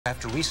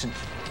After recent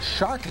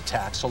shark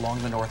attacks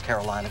along the North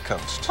Carolina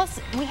coast. Plus,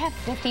 we have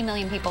 50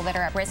 million people that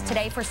are at risk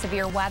today for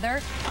severe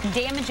weather.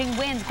 Damaging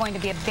winds going to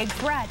be a big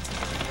threat.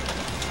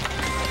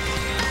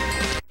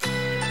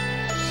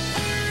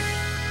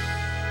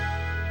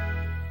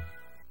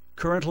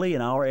 Currently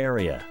in our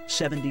area,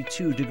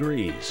 72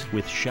 degrees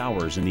with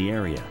showers in the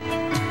area.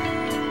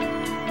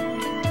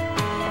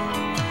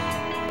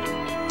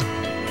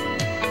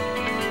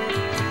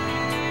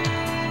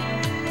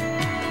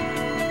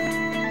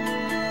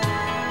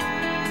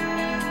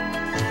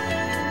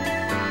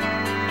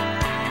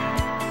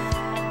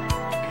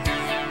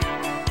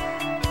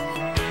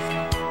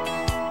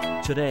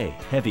 Today,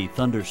 heavy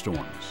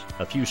thunderstorms.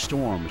 A few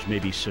storms may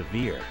be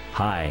severe.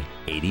 High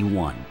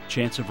 81.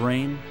 Chance of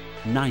rain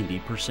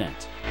 90%.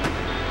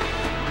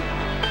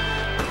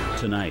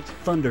 Tonight,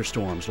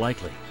 thunderstorms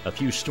likely. A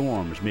few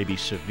storms may be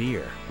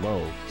severe.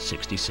 Low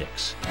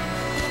 66.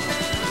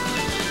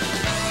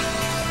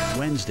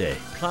 Wednesday,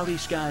 cloudy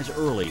skies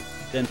early,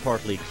 then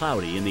partly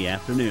cloudy in the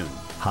afternoon.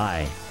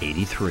 High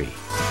 83.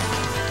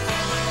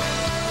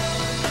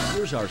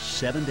 Here's our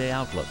 7-day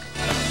outlook.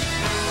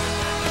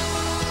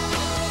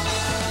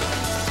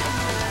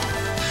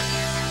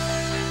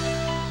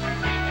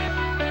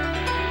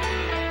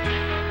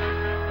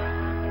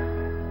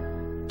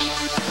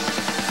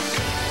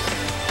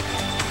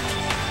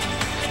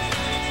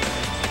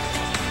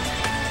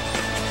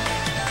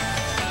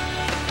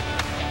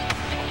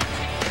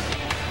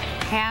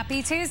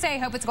 Happy Tuesday.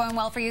 Hope it's going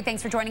well for you.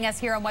 Thanks for joining us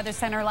here on Weather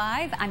Center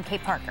Live. I'm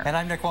Kate Parker. And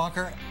I'm Nick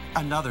Walker.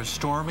 Another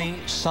stormy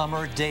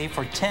summer day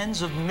for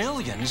tens of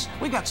millions.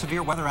 We've got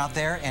severe weather out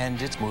there,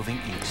 and it's moving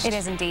east. It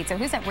is indeed. So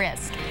who's at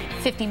risk?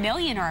 50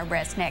 million are at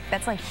risk, Nick.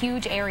 That's a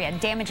huge area.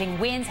 Damaging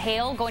winds,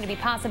 hail, going to be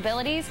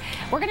possibilities.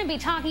 We're going to be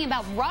talking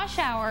about rush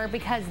hour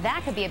because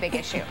that could be a big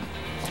issue.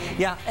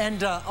 Yeah,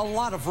 and a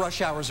lot of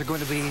rush hours are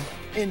going to be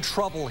in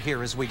trouble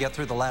here as we get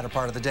through the latter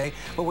part of the day.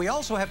 But we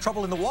also have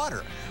trouble in the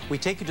water. We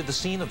take you to the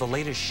scene of the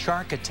latest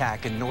shark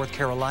attack in North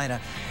Carolina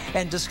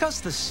and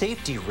discuss the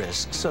safety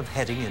risks of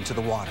heading into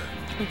the water.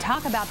 We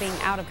talk about being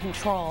out of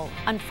control.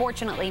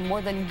 Unfortunately,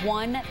 more than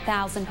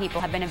 1,000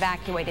 people have been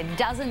evacuated,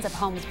 dozens of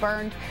homes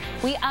burned.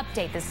 We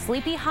update the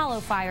Sleepy Hollow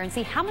fire and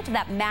see how much of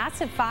that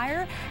massive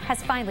fire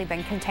has finally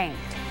been contained.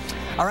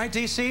 All right,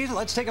 D.C.,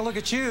 let's take a look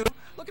at you.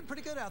 Looking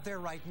pretty good out there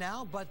right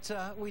now, but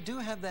we do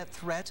have that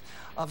threat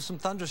of some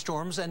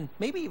thunderstorms and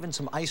maybe even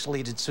some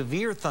isolated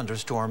severe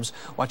thunderstorms.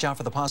 Watch out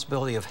for the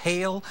possibility of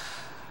hail,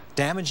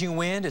 damaging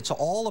wind. It's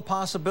all a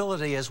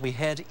possibility as we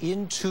head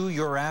into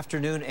your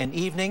afternoon and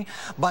evening.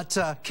 But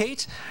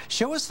Kate,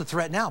 show us the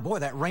threat now. Boy,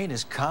 that rain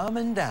is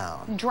coming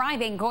down.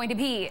 Driving going to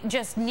be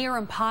just near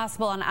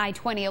impossible on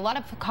I-20. A lot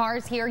of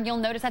cars here, you'll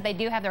notice that they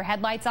do have their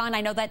headlights on.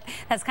 I know that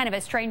that's kind of a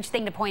strange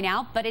thing to point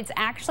out, but it's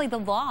actually the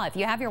law. If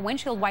you have your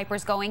windshield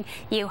wipers going,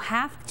 you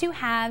have to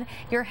have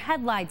your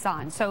headlights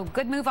on. So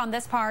good move on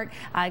this part,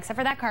 except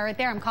for that car right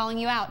there. I'm calling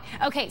you out.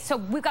 Okay, so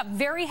we've got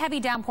very heavy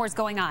downpours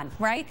going on,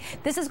 right?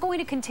 This is going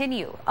to continue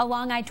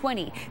along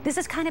I-20. This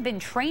has kind of been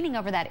training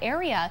over that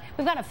area.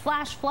 We've got a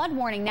flash flood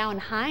warning now in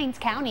Hinds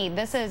County.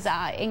 This is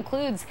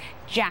includes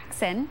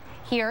Jackson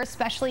here,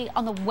 especially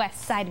on the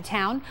west side of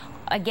town.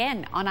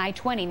 Again, on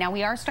I-20. Now,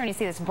 we are starting to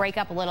see this break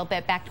up a little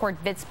bit back toward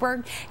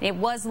Pittsburgh. It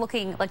was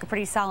looking like a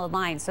pretty solid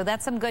line, so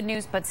that's some good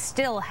news, but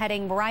still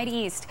heading right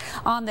east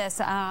on this,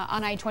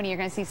 on I-20, you're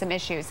going to see some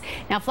issues.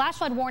 Now, flash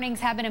flood warnings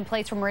have been in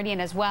place for Meridian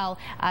as well.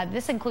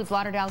 This includes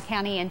Lauderdale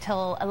County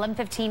until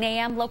 11:15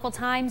 a.m. local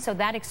time, so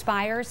that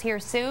expires here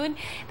soon.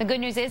 The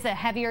good news is the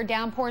heavier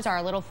downpours are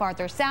a little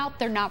farther south.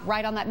 They're not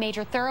right on that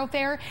major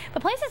thoroughfare,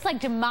 but places like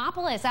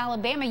Demopolis,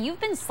 Alabama, you've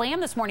been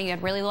slammed this morning. You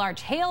had really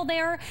large hail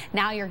there.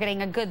 Now you're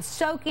getting a good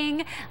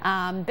soaking,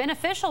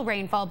 beneficial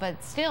rainfall,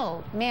 but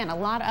still, man, a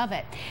lot of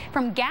it.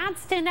 From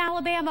Gadsden,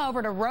 Alabama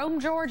over to Rome,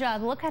 Georgia,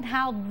 look at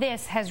how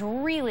this has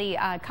really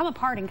come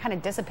apart and kind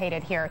of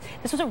dissipated here.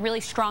 This was a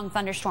really strong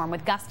thunderstorm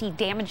with gusty,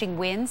 damaging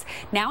winds.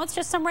 Now it's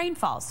just some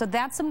rainfall, so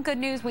that's some good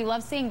news. We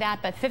love seeing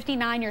that, but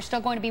 59, you're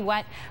still going to be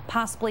wet,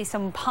 possibly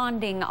some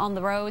ponding on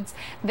the roads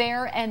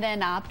there, and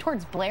then up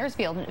towards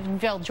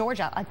Blairsville,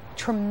 Georgia, a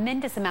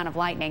tremendous amount of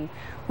lightning.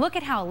 Look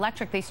at how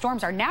electric these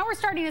storms are. Now we're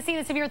starting to see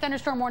the severe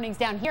thunderstorm warnings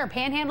down here.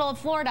 Panhandle of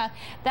Florida,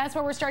 that's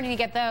where we're starting to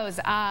get those.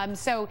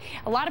 So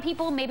a lot of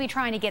people may be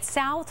trying to get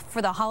south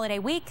for the holiday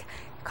week.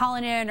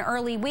 Calling it an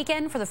early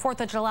weekend for the 4th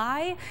of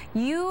July.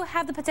 You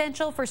have the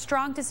potential for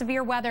strong to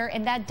severe weather,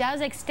 and that does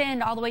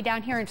extend all the way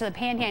down here into the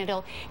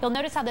Panhandle. You'll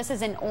notice how this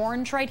is in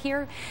orange right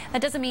here.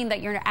 That doesn't mean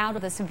that you're out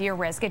of the severe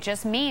risk. It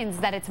just means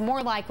that it's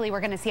more likely we're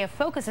going to see a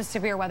focus of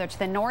severe weather to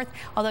the north,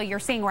 although you're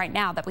seeing right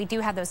now that we do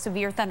have those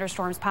severe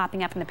thunderstorms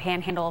popping up in the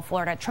Panhandle of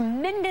Florida.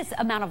 Tremendous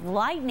amount of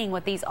lightning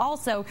with these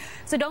also.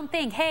 So don't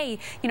think, hey,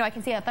 you know, I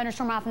can see a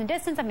thunderstorm off in the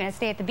distance. I'm going to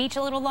stay at the beach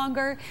a little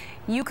longer.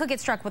 You could get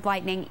struck with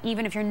lightning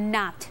even if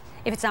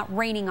it's not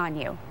raining on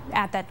you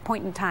at that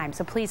point in time.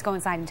 So please go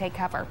inside and take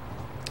cover.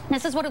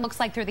 This is what it looks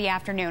like through the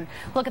afternoon.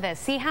 Look at this.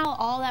 See how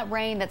all that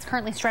rain that's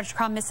currently stretched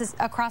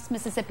across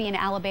Mississippi and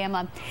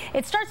Alabama,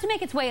 it starts to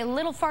make its way a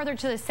little farther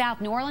to the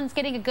south. New Orleans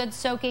getting a good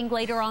soaking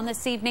later on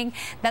this evening.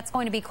 That's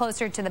going to be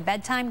closer to the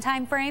bedtime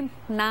time frame,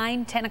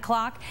 9, 10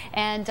 o'clock.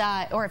 And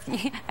or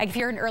if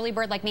you're an early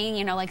bird like me,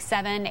 you know, like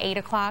 7, 8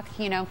 o'clock,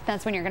 you know,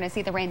 that's when you're going to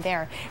see the rain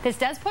there. This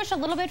does push a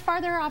little bit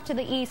farther off to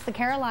the east, the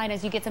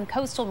Carolinas. You get some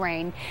coastal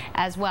rain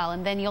as well.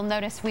 And then you'll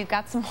notice we've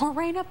got some more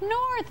rain up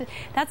north.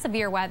 That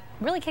severe weather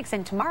really kicks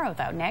in tomorrow,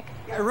 though, Nick.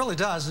 It really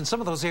does, and some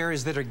of those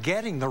areas that are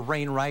getting the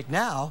rain right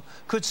now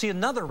could see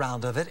another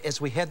round of it as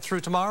we head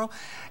through tomorrow.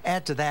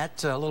 Add to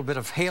that a little bit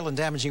of hail and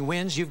damaging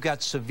winds. You've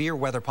got severe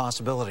weather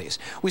possibilities.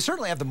 We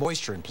certainly have the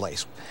moisture in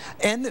place,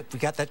 and we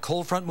got that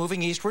cold front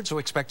moving eastward, so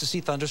expect to see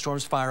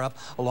thunderstorms fire up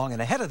along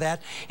and ahead of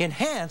that,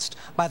 enhanced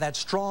by that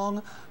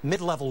strong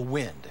mid-level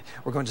wind.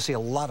 We're going to see a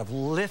lot of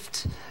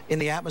lift in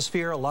the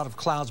atmosphere, a lot of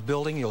clouds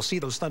building. You'll see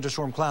those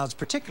thunderstorm clouds,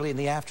 particularly in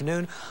the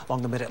afternoon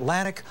along the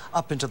mid-Atlantic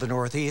up into the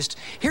northeast.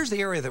 Here's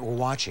the area that we're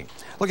watching.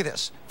 Look at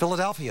this.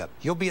 Philadelphia,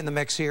 you'll be in the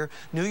mix here.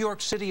 New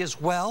York City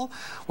as well.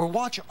 We'll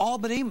watch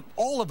Albany,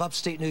 all of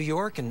upstate New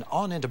York, and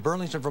on into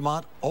Burlington,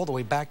 Vermont, all the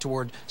way back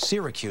toward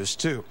Syracuse,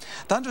 too.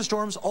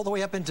 Thunderstorms all the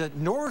way up into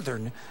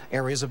northern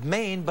areas of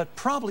Maine, but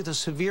probably the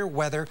severe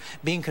weather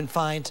being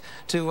confined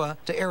to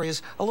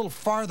areas a little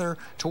farther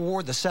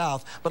toward the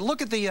south. But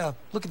look at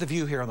the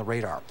view here on the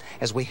radar.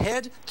 As we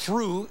head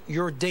through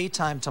your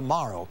daytime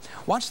tomorrow,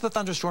 watch the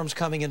thunderstorms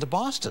coming into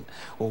Boston.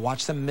 We'll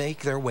watch them make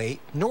their way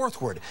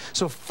northward.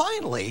 So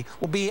finally,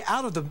 we'll be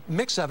out of the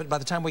mix of it by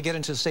the time we get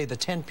into, say, the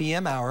 10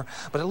 p.m. hour,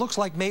 but it looks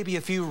like maybe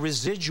a few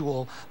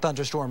residual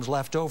thunderstorms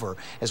left over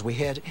as we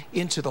head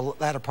into the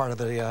latter part of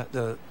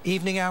the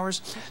evening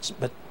hours.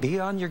 But be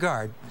on your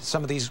guard.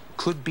 Some of these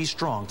could be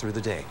strong through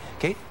the day.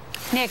 Kate?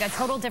 Nick, a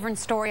total different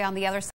story on the other side.